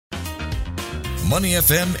Money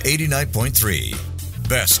FM 89.3.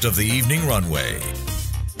 Best of the evening runway.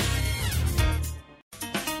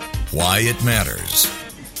 Why it matters.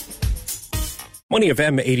 Money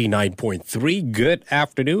FM 89.3. Good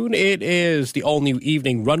afternoon. It is the all-new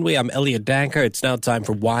evening runway. I'm Elliot Danker. It's now time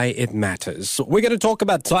for Why It Matters. We're going to talk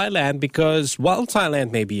about Thailand because while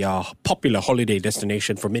Thailand may be a popular holiday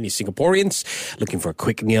destination for many Singaporeans looking for a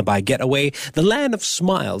quick nearby getaway, the land of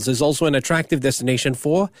smiles is also an attractive destination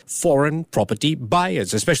for foreign property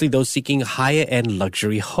buyers, especially those seeking higher-end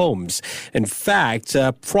luxury homes. In fact,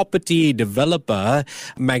 property developer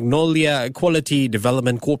Magnolia Quality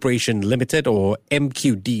Development Corporation Limited, or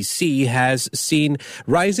MQDC, has seen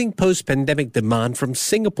rising post-pandemic demand from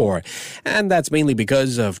Singapore. And that's mainly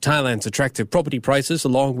because of Thailand's attractive property prices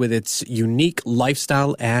along with its unique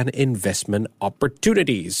lifestyle and investment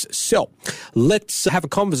opportunities. So let's have a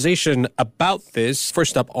conversation about this.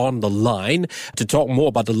 First up on the line to talk more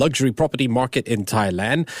about the luxury property market in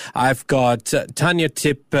Thailand, I've got Tanya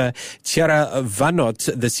Tip Cheravanot,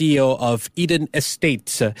 the CEO of Eden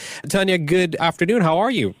Estates. Tanya, good afternoon. How are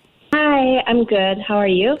you? Hi, I'm good. How are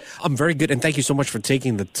you? I'm very good, and thank you so much for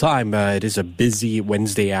taking the time. It is a busy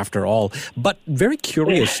Wednesday after all, but very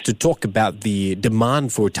curious to talk about the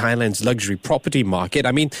demand for Thailand's luxury property market.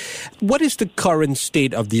 I mean, what is the current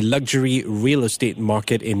state of the luxury real estate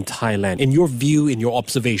market in Thailand, in your view, in your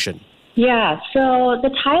observation? Yeah, so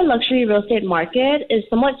the Thai luxury real estate market is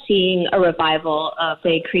somewhat seeing a revival of,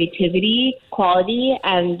 say, creativity, quality,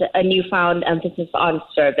 and a newfound emphasis on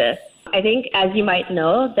service. I think, as you might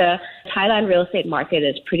know, the Thailand real estate market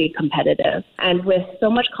is pretty competitive. And with so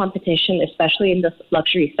much competition, especially in the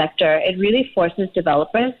luxury sector, it really forces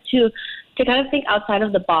developers to kind of think outside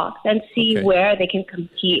of the box and see where they can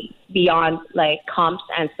compete beyond like comps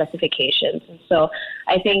and specifications. And so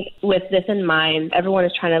I think with this in mind, everyone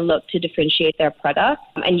is trying to look to differentiate their product.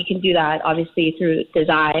 And you can do that obviously through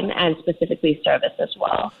design and specifically service as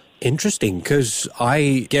well. Interesting, because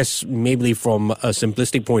I guess maybe from a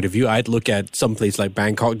simplistic point of view, I'd look at some place like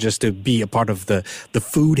Bangkok just to be a part of the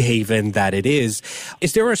food haven that it is.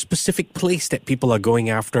 Is there a specific place that people are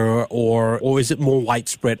going after, or is it more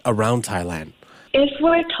widespread around Thailand? If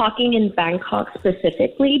we're talking in Bangkok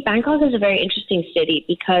specifically, Bangkok is a very interesting city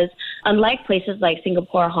because unlike places like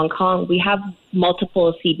Singapore or Hong Kong, we have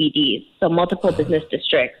multiple CBDs, so multiple business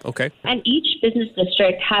districts. Okay. And each business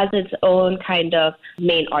district has its own kind of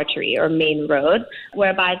main artery or main road,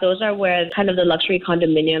 whereby those are where kind of the luxury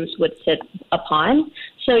condominiums would sit upon.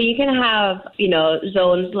 So you can have,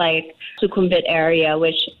 zones like Sukhumvit area,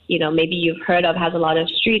 which, maybe you've heard of, has a lot of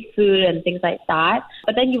street food and things like that.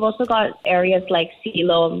 But then you've also got areas like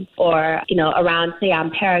Silom or, around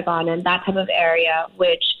Siam Paragon and that type of area,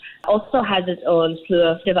 which also has its own slew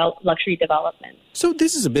of luxury development. So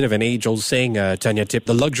this is a bit of an age-old saying, Tanya Tip.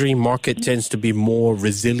 The luxury market tends to be more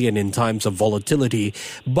resilient in times of volatility,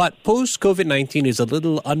 but post-COVID-19 is a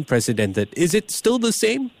little unprecedented. Is it still the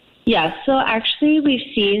same? Yeah, so actually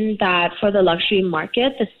we've seen that for the luxury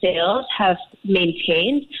market, the sales have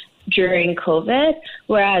maintained during COVID,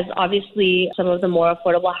 whereas obviously some of the more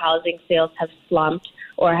affordable housing sales have slumped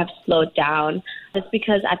or have slowed down. It's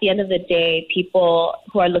because at the end of the day, people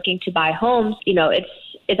who are looking to buy homes,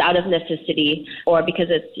 it's out of necessity or because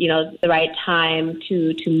it's, the right time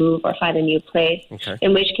to move or find a new place. Okay.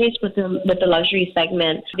 In which case with the luxury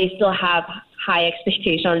segment, they still have high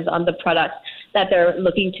expectations on the products that they're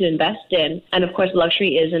looking to invest in. And of course,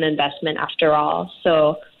 luxury is an investment after all.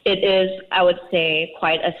 So it is, I would say,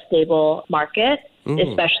 quite a stable market,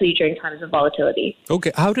 especially during times of volatility.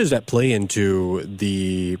 Okay, how does that play into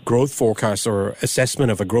the growth forecast or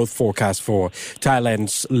assessment of a growth forecast for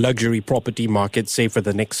Thailand's luxury property market, say, for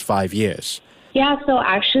the next 5 years? Yeah, so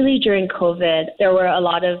actually during COVID, there were a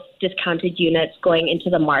lot of discounted units going into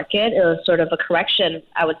the market. It was sort of a correction,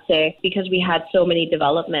 I would say, because we had so many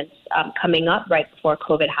developments coming up right before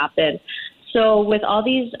COVID happened. So with all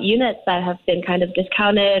these units that have been kind of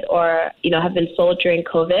discounted or, have been sold during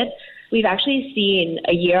COVID, we've actually seen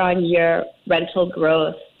a year-on-year rental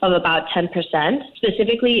growth of about 10%,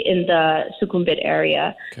 specifically in the Sukhumvit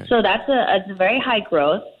area. Okay. So that's a very high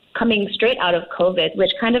growth coming straight out of COVID,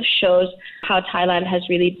 which kind of shows how Thailand has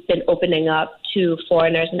really been opening up to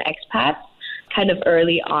foreigners and expats kind of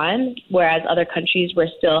early on, whereas other countries were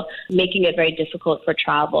still making it very difficult for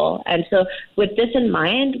travel. And so with this in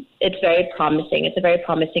mind, it's very promising. It's a very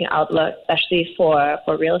promising outlook, especially for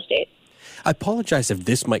real estate. I apologize if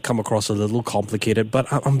this might come across a little complicated,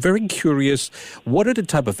 but I'm very curious, what are the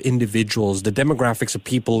type of individuals, the demographics of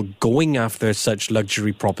people going after such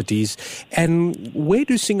luxury properties, and where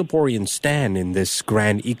do Singaporeans stand in this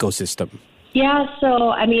grand ecosystem? Yeah,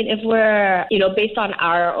 so, if we're, based on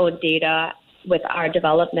our own data, with our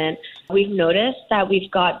development, we've noticed that we've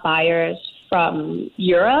got buyers from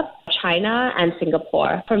Europe, China, and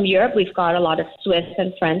Singapore. From Europe, we've got a lot of Swiss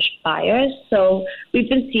and French buyers. So we've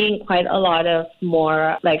been seeing quite a lot of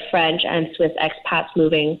more like French and Swiss expats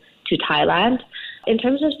moving to Thailand. In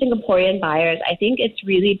terms of Singaporean buyers, I think it's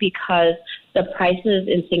really because the prices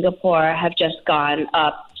in Singapore have just gone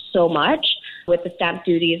up so much with the stamp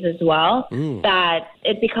duties as well, that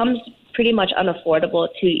it becomes pretty much unaffordable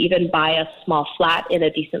to even buy a small flat in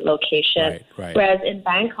a decent location. Right. Whereas in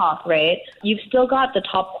Bangkok, right, you've still got the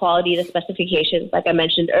top quality, the specifications. Like I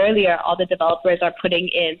mentioned earlier, all the developers are putting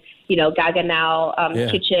in,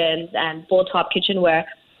 Gaggenau kitchens and full top kitchenware.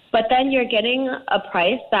 But then you're getting a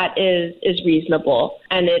price that is reasonable,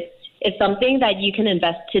 and it's something that you can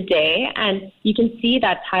invest today, and you can see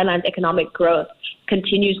that Thailand's economic growth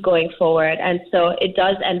continues going forward. And so it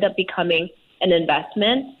does end up becoming an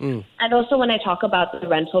investment. And also when I talk about the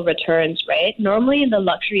rental returns, right, normally in the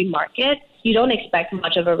luxury market, you don't expect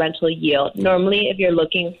much of a rental yield. Normally, if you're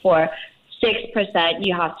looking for 6%,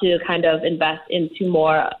 you have to kind of invest into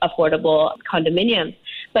more affordable condominiums.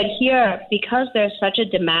 But here, because there's such a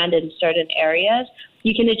demand in certain areas,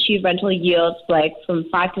 you can achieve rental yields like from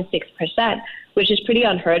 5 to 6%, which is pretty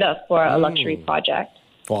unheard of for a luxury project.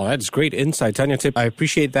 Well, that's great insight, Tanya Tip. I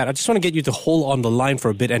appreciate that. I just want to get you to hold on the line for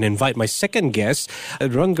a bit and invite my second guest,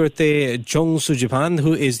 Rungerte Chong Sujipan,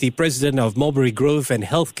 who is the president of Mulberry Grove and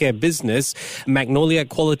Healthcare Business, Magnolia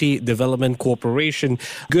Quality Development Corporation.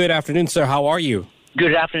 Good afternoon, sir. How are you?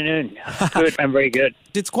 Good afternoon. Good. I'm very good.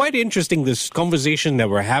 It's quite interesting, this conversation that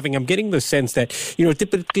we're having. I'm getting the sense that,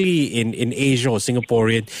 typically in Asia or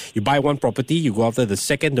Singaporean, you buy one property, you go after the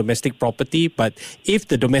second domestic property. But if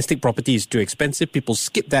the domestic property is too expensive, people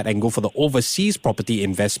skip that and go for the overseas property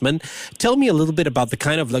investment. Tell me a little bit about the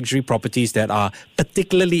kind of luxury properties that are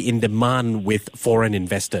particularly in demand with foreign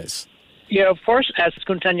investors. Yeah, of course, as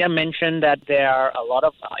Kuntanya mentioned, that there are a lot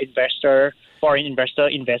of foreign investor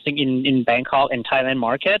investing in Bangkok and Thailand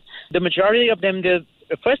market. The majority of them, the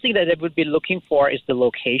first thing that they would be looking for is the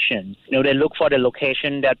location. They look for the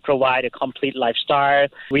location that provide a complete lifestyle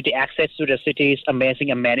with the access to the city's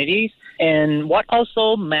amazing amenities. And what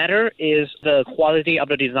also matter is the quality of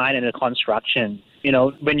the design and the construction.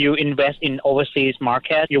 When you invest in overseas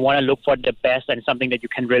market, you want to look for the best and something that you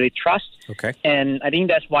can really trust. Okay. And I think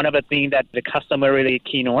that's one of the things that the customer really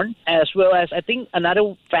keen on. As well as I think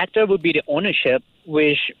another factor would be the ownership,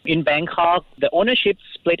 which in Bangkok, the ownership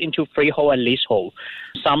split into freehold and leasehold.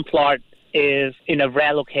 Some plot is in a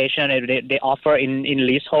rare location and they offer in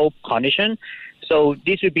leasehold condition. So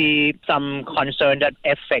this would be some concern that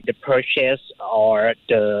affect the purchase or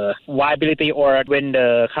the viability or when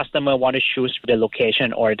the customer want to choose the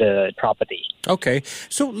location or the property. Okay,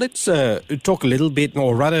 so let's talk a little bit,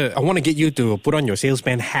 or rather, I want to get you to put on your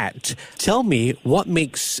salesman hat. Tell me what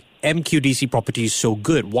makes MQDC properties so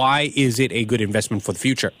good. Why is it a good investment for the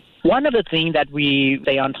future? One of the things that we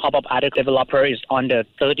stay on top of other developers is on the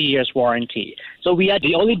 30 years warranty. So we are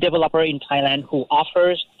the only developer in Thailand who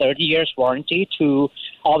offers 30 years warranty to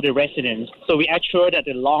all the residents. So we assure that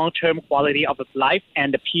the long-term quality of life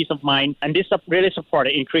and the peace of mind, and this really support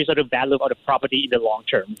the increase of the value of the property in the long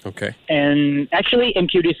term. Okay. And actually,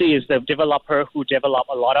 MQDC is the developer who develop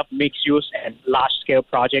a lot of mixed-use and large-scale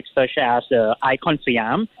projects such as the Icon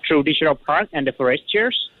Siam, True Digital Park, and the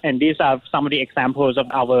Forestiers. And these are some of the examples of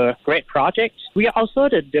our great projects. We are also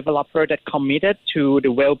the developer that committed to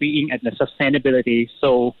the well-being and the sustainability.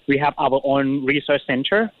 So we have our own research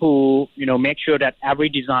center who, make sure that every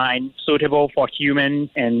design suitable for human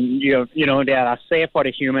and, they are safe for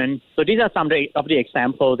the human. So these are some of the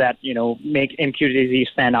examples that, make MQDC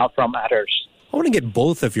stand out from others. I want to get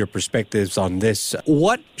both of your perspectives on this.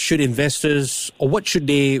 What should investors, or what should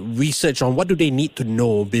they research on? What do they need to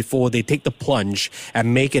know before they take the plunge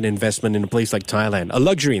and make an investment in a place like Thailand, a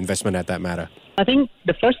luxury investment at that matter? I think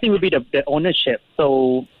the first thing would be the ownership.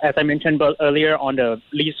 So as I mentioned earlier on the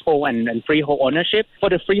leasehold and freehold ownership, for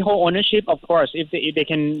the freehold ownership, of course, if they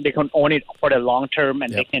can own it for the long term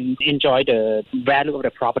and they can enjoy the value of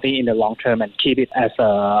the property in the long term and keep it as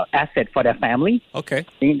an asset for their family. Okay.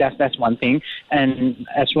 I think that's one thing. And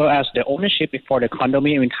as well as the ownership for the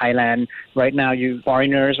condominium in Thailand, right now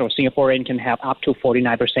foreigners or Singaporeans can have up to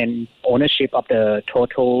 49% ownership of the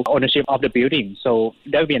total ownership of the building. So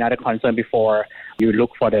that would be another concern before you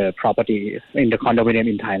look for the property in the condominium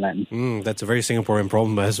in Thailand. That's a very Singaporean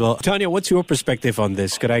problem as well. Tanya, what's your perspective on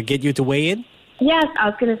this? Could I get you to weigh in? Yes, I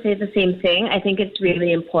was going to say the same thing. I think it's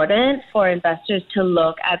really important for investors to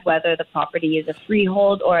look at whether the property is a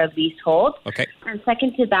freehold or a leasehold. Okay. And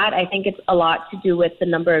second to that, I think it's a lot to do with the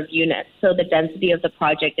number of units, so the density of the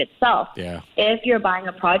project itself. Yeah. If you're buying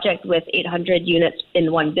a project with 800 units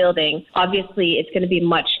in one building, obviously it's going to be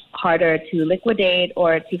much harder to liquidate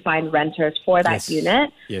or to find renters for that unit.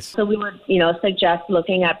 Yes. So we would, suggest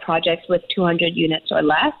looking at projects with 200 units or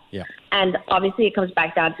less. Yeah. And obviously it comes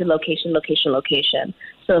back down to location.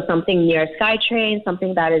 So something near SkyTrain,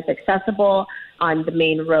 something that is accessible on the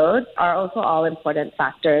main roads are also all important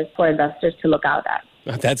factors for investors to look out at.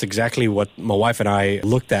 That's exactly what my wife and I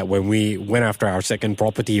looked at when we went after our second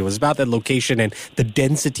property. It was about the location and the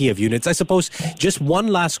density of units. I suppose just one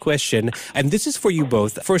last question, and this is for you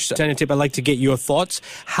both. First, Tanya Tip, I'd like to get your thoughts.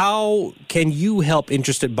 How can you help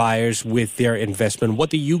interested buyers with their investment? What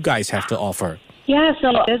do you guys have to offer? Yeah,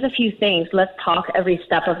 so there's a few things. Let's talk every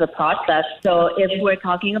step of the process. So if we're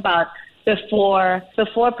talking about before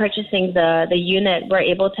purchasing the unit, we're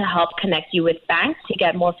able to help connect you with banks to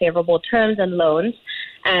get more favorable terms and loans.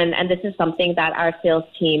 And this is something that our sales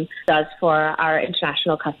team does for our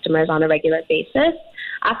international customers on a regular basis.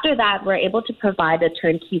 After that, we're able to provide a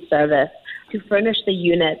turnkey service to furnish the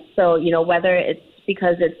units. So, whether it's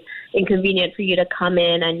because it's inconvenient for you to come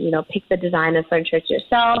in and, pick the design and furniture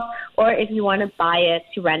yourself, or if you want to buy it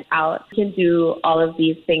to rent out, we can do all of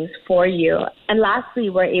these things for you. And lastly,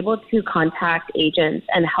 we're able to contact agents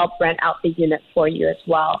and help rent out the unit for you as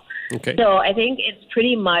well. Okay. So I think it's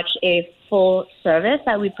pretty much a full service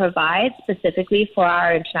that we provide specifically for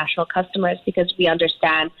our international customers because we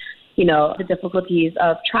understand, the difficulties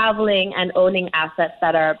of traveling and owning assets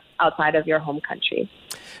that are outside of your home country.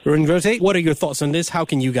 Ringrote, what are your thoughts on this? How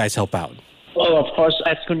can you guys help out? Well, of course,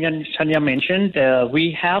 as Tanya mentioned,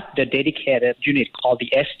 we have the dedicated unit called the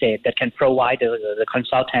estate that can provide the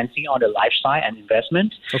consultancy on the lifestyle and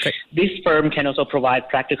investment. Okay. This firm can also provide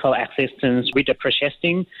practical assistance with the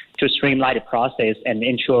purchasing to streamline the process and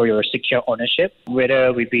ensure your secure ownership,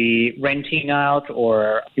 whether we be renting out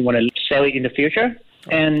or you want to sell it in the future.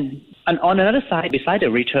 And on another side, besides the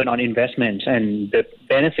return on investment and the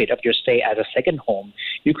benefit of your stay as a second home,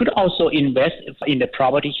 you could also invest in the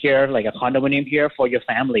property here, like a condominium here for your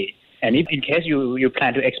family. And if in case you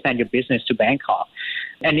plan to expand your business to Bangkok.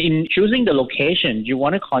 And in choosing the location, you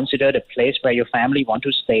want to consider the place where your family want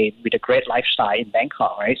to stay with a great lifestyle in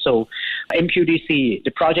Bangkok, right? So MQDC,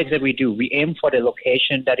 the projects that we do, we aim for the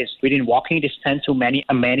location that is within walking distance to many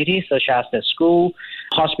amenities such as the school,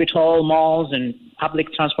 hospital, malls, and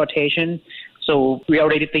public transportation. So we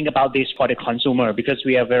already think about this for the consumer because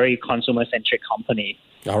we are a very consumer-centric company.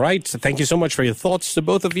 All right. So thank you so much for your thoughts to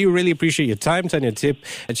both of you. Really appreciate your time. Tanya Tip,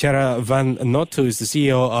 Chera Van Not, who is the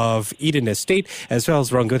CEO of Eden Estate, as well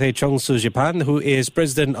as Rongote Chong Sujipan, who is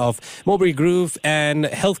president of Mulberry Grove and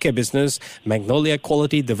healthcare business Magnolia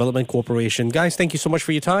Quality Development Corporation. Guys, thank you so much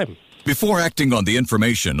for your time. Before acting on the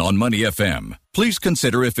information on Money FM, please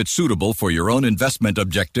consider if it's suitable for your own investment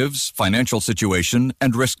objectives, financial situation,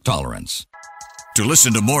 and risk tolerance. To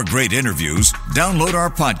listen to more great interviews, download our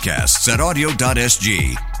podcasts at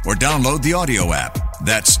audio.sg or download the audio app.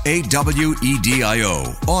 That's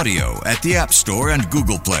AWEDIO, audio at the App Store and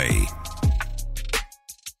Google Play.